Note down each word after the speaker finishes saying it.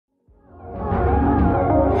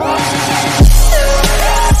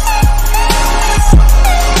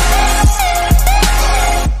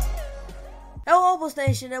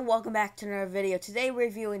Ro-Aviation, and welcome back to another video. Today we're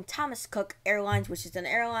reviewing Thomas Cook Airlines, which is an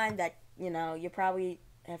airline that, you probably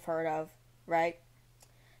have heard of, right?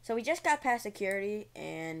 So we just got past security,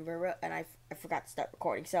 and I forgot to start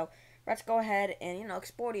recording. So let's go ahead and,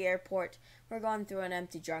 explore the airport. We're going through an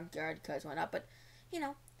empty junkyard because why not? But,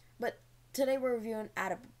 but today we're reviewing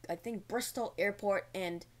at, I think, Bristol Airport,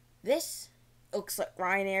 and this looks like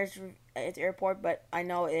Ryanair's airport, but I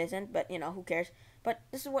know it isn't, but, who cares? But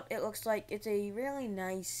this is what it looks like. It's a really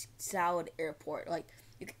nice, solid airport. Like,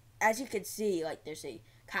 as you can see, like, there's a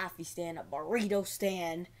coffee stand, a burrito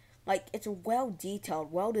stand. Like, it's well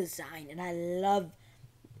detailed, well designed, and I love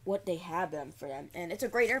what they have for them. And it's a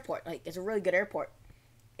great airport. Like, it's a really good airport.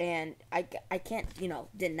 And I can't,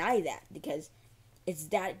 deny that because it's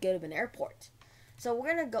that good of an airport. So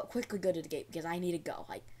we're going to quickly go to the gate because I need to go.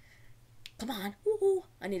 Like, come on. Woohoo.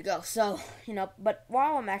 I need to go. So, but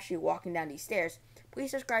while I'm actually walking down these stairs,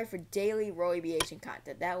 please subscribe for daily Ro-Aviation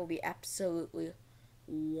content. That will be absolutely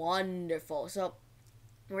wonderful. So,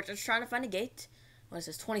 we're just trying to find a gate. What is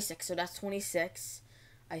this? 26. So, that's 26.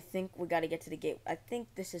 I think we got to get to the gate. I think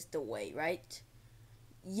this is the way, right?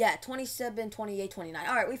 Yeah, 27, 28, 29.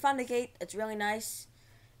 Alright, we found the gate. It's really nice.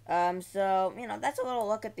 So, that's a little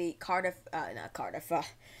look at the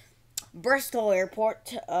Bristol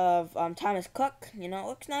Airport of Thomas Cook. It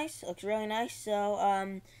looks nice. It looks really nice.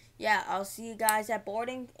 So, yeah, I'll see you guys at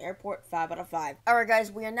boarding. Airport 5 out of 5. Alright,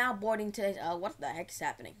 guys, we are now boarding today's, what the heck is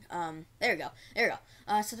happening? There we go.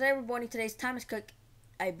 So today we're boarding today's Thomas Cook,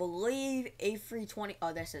 I believe, A320.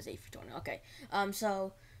 Oh, that says A320. Okay.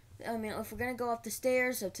 So, if we're gonna go up the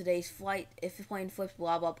stairs of today's flight, if the plane flips,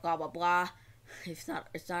 blah, blah, blah, blah, blah. It's not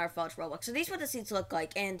our fault, it's Roblox. So these are what the seats look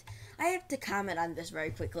like, and I have to comment on this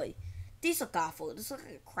very quickly. These look awful. This looks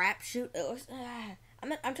like a crapshoot. It looks,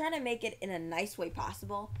 I'm trying to make it in a nice way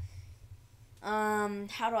possible.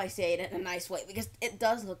 How do I say it in a nice way? Because it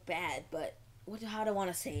does look bad, but how do I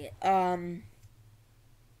want to say it?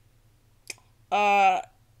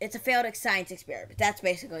 It's a failed science experiment. That's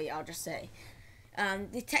basically, I'll just say.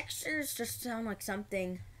 The textures just sound like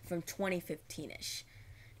something from 2015-ish.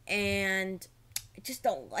 And I just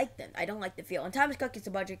don't like them. I don't like the feel. And Thomas Cook is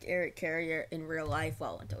a budget air carrier in real life.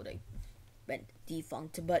 Well, until they been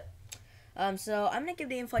defunct. But, so I'm going to give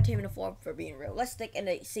the infotainment a 4 for being realistic. And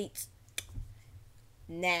the seats,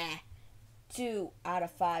 nah, 2 out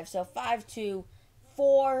of 5. So 5 to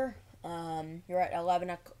 4. You're at 11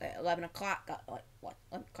 o'clock. What?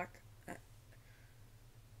 11 o'clock?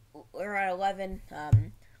 We're at 11.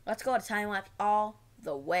 Let's go to time lapse all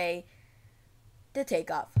the way to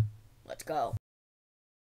takeoff. Let's go.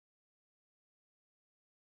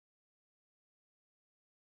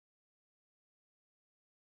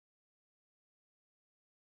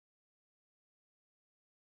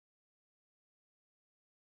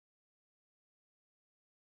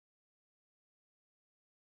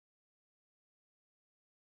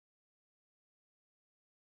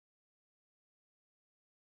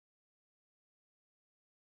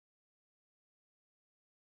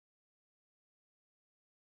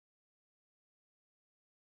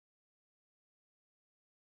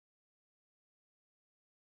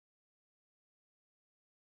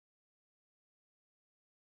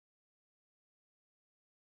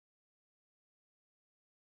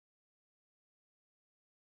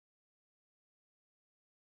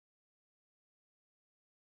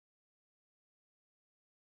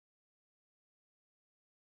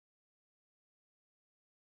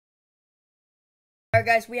 Alright,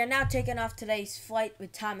 guys, we are now taking off today's flight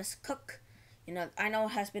with Thomas Cook. I know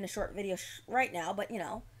it has been a short video right now, but,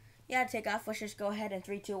 yeah, take off. Let's just go ahead in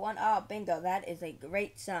 3, 2, 1. Oh, bingo, that is a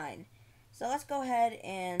great sign. So let's go ahead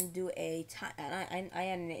and do a time. I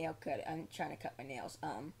had a nail cut. I'm trying to cut my nails.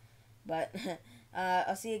 But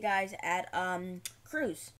I'll see you guys at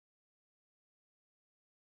cruise.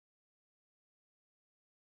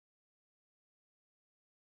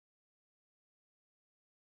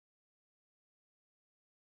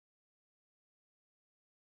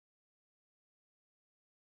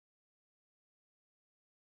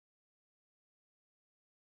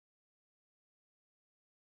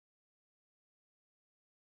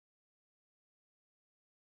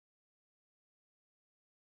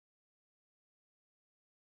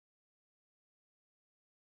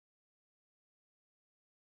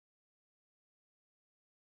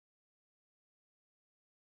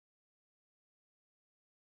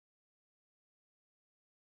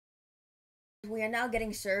 We are now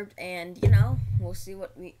getting served, and we'll see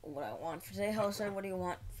what I want for today. Hello, sir. What do you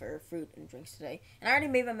want for fruit and drinks today? And I already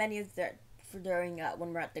made a menu for during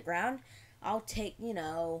when we're at the ground. I'll take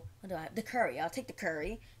what do I have? The curry. I'll take the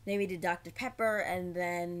curry. Maybe the Dr. Pepper, and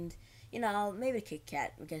then maybe a Kit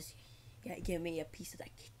Kat because you gotta give me a piece of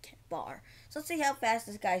that Kit Kat bar. So let's see how fast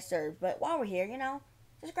this guy serves. But while we're here,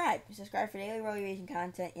 subscribe. Subscribe for daily Ro-Aviation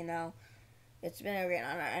content. It's been a great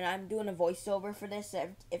honor, and I'm doing a voiceover for this.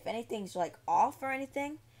 If anything's like off or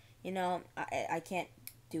anything, I can't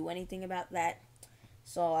do anything about that.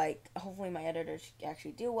 So like, hopefully my editors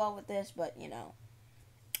actually do well with this. But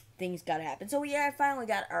things gotta happen. So I finally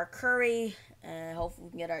got our curry. Hopefully we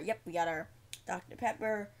can get our we got our Dr.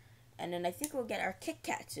 Pepper, and then I think we'll get our Kit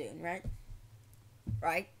Kat soon, right?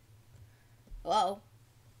 Right? Hello,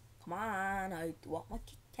 come on, I want my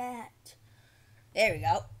Kit Kat. There we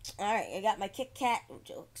go. Alright, I got my Kit Kat,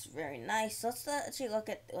 which looks very nice. Let's actually look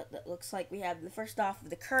at what it looks like. We have the first off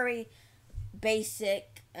the curry,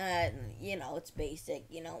 basic, it's basic,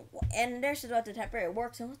 and there's the Dr. Pepper. It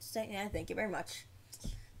works, and let's say, thank you very much.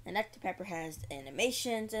 And Dr. Pepper has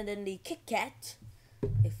animations, and then the Kit Kat,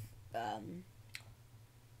 if,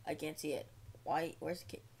 I can't see it. Why, where's the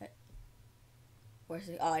Kit Kat? Where's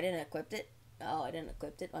the, oh, I didn't equip it. Oh, I didn't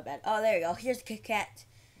equip it, my bad. Oh, there you go, here's the Kit Kat.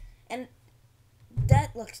 And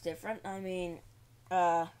that looks different. I mean,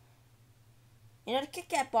 the Kit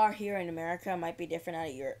Kat bar here in America might be different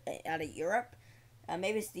out of Europe.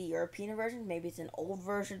 Maybe it's the European version. Maybe it's an old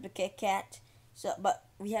version of the Kit Kat. So, but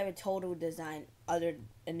we have a total design, other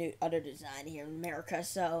design here in America.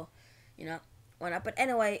 So, why not? But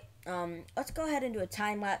anyway, let's go ahead and do a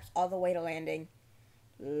time lapse all the way to landing.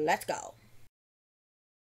 Let's go.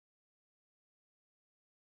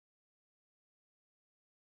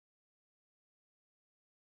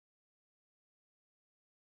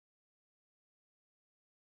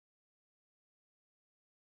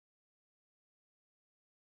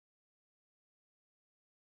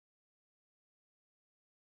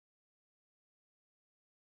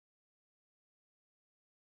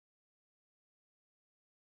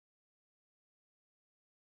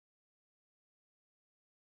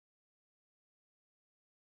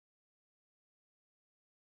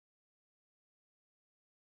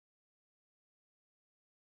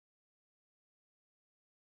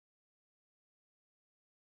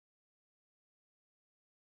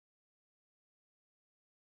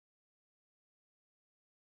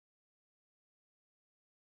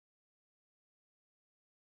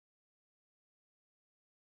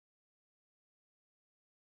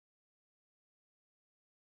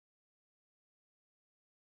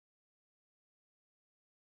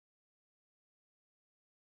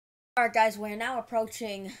 Alright, guys, we're now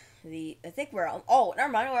approaching I think we're, oh,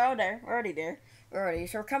 never mind, we're all there. We're already there.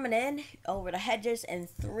 So we're coming in over the hedges in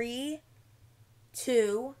 3,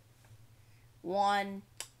 2, 1.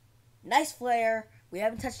 Nice flare. We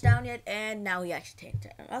haven't touched down yet, and now we actually take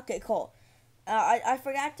down. Okay, cool. I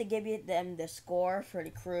forgot to give them the score for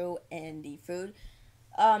the crew and the food.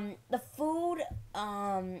 The food,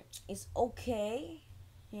 is okay.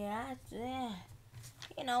 Yeah,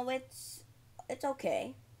 it's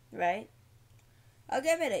okay, right? I'll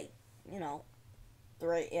give it a,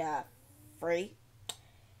 3, 3.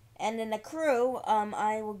 And then the crew,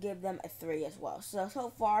 I will give them a 3 as well.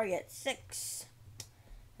 So far you're at 6.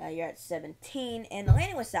 You're at 17. And the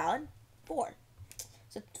landing was solid, 4.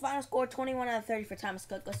 So final score, 21 out of 30 for Thomas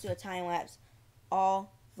Cook. Let's do a time lapse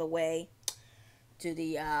all the way to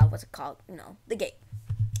the, what's it called? The gate.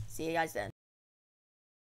 See you guys then.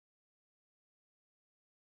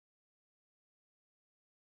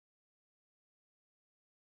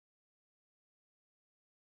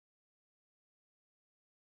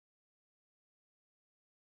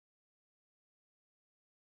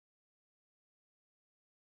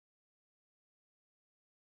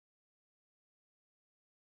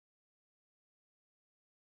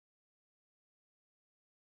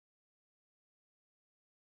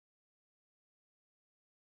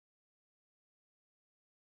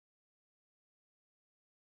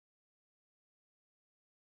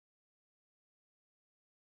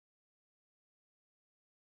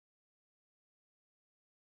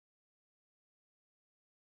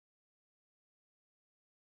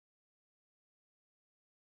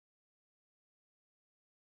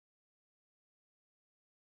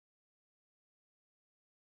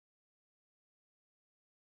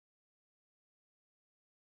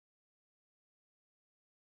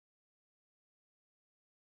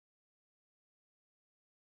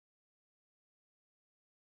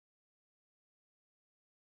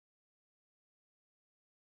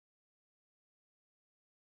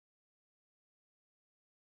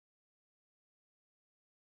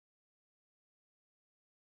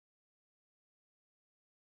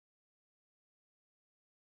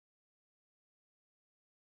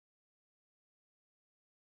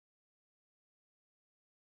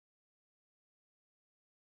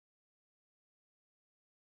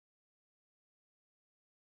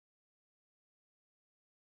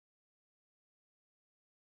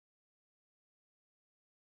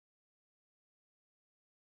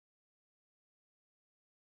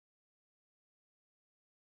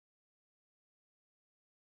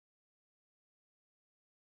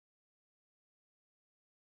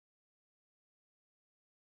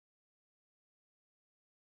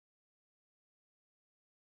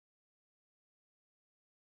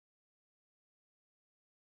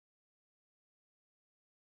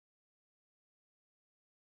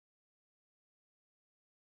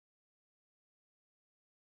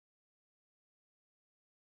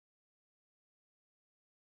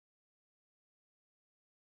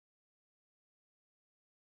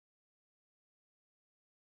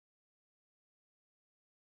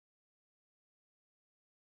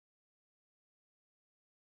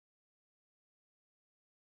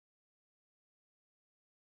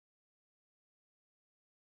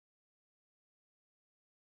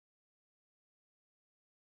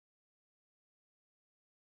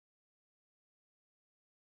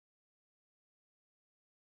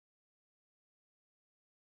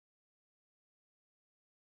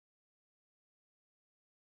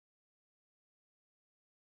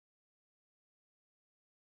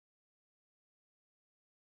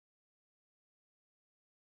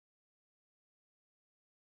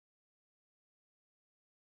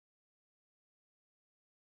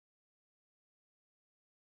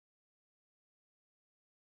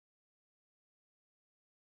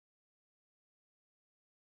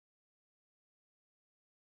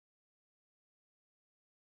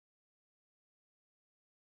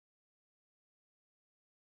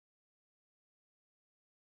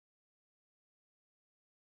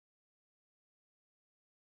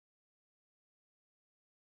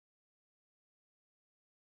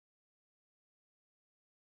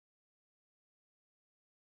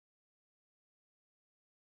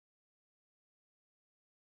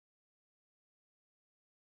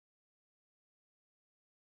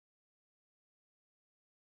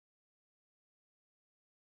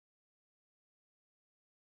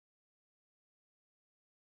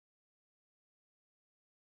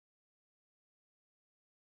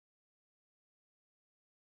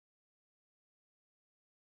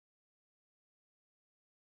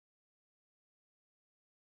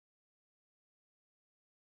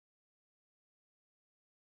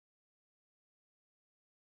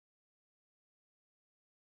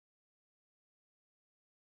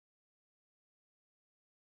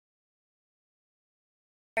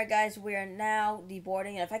 Alright guys, we are now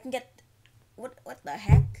deboarding, and if I can get... What the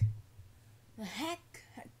heck? The heck?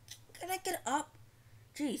 Can I get up?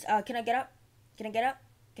 Jeez, can I get up? Can I get up?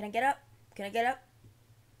 Can I get up? Can I get up?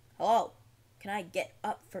 Hello? Can I get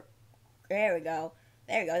up for... There we go.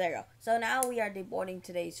 There we go, there we go. So now we are deboarding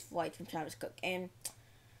today's flight from Thomas Cook, and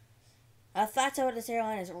I thought so. This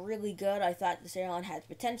airline is really good. I thought this airline has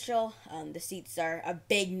potential. The seats are a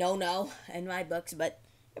big no-no in my books, but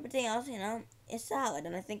everything else, you know, is solid.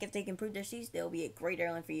 And I think if they can improve their seats, they'll be a great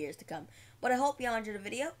airline for years to come. But I hope you all enjoyed the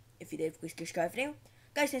video. If you did, please subscribe for new.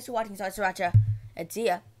 Guys, thanks for watching. So I and see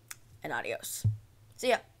ya, and adios. See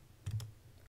ya.